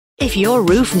If your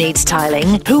roof needs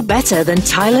tiling, who better than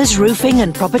Tyler's Roofing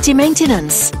and Property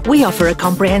Maintenance? We offer a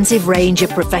comprehensive range of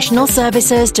professional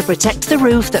services to protect the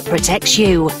roof that protects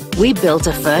you. We built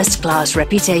a first-class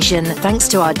reputation thanks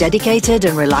to our dedicated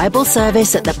and reliable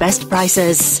service at the best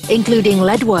prices, including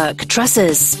lead work,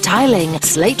 trusses, tiling,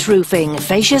 slate roofing,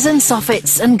 fascias and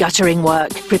soffits and guttering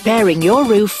work, preparing your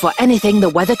roof for anything the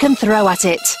weather can throw at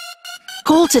it.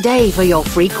 Call today for your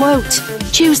free quote.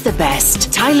 Choose the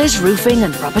best. Tyler's Roofing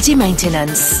and Property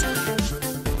Maintenance.